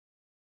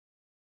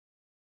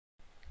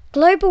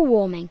Global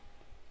warming.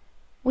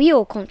 We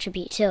all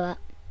contribute to it.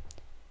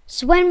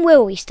 So when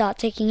will we start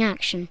taking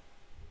action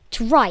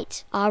to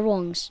right our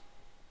wrongs?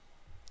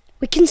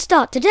 We can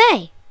start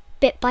today,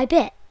 bit by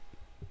bit.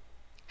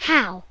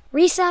 How?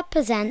 Risa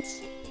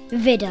presents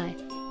VIDO,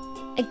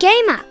 a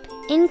game app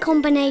in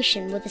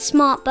combination with a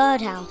smart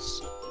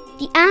birdhouse.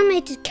 The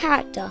animated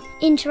character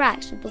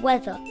interacts with the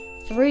weather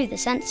through the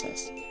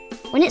sensors.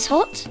 When it's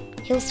hot,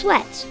 he'll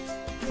sweat.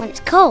 When it's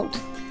cold,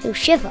 he'll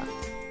shiver.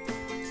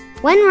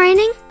 When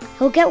raining,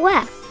 he'll get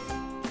wet.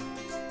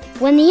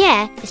 When the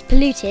air is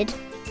polluted,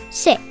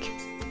 sick.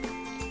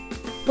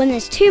 When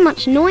there's too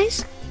much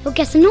noise, he'll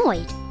get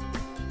annoyed.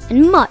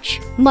 And much,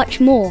 much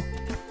more.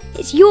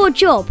 It's your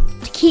job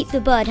to keep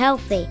the bird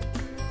healthy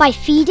by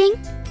feeding,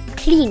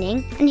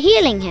 cleaning and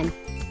healing him.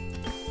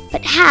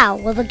 But how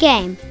will the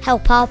game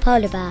help our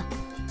polar bear?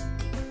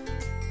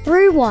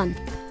 Through 1.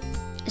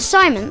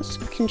 Assignments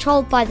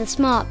controlled by the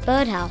smart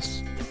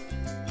birdhouse.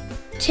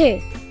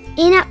 2.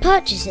 In-app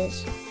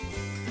purchases.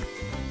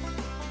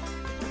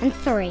 And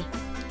 3.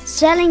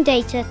 Selling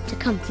data to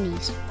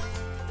companies.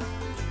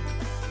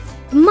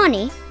 The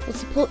money will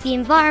support the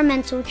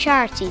environmental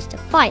charities to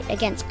fight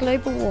against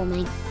global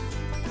warming.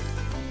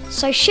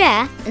 So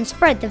share and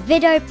spread the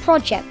VIDO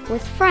project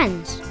with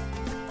friends,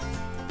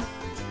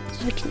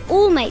 so we can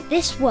all make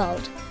this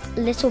world a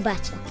little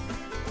better.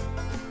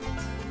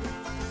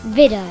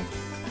 VIDO.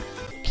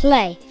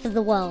 Play for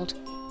the world.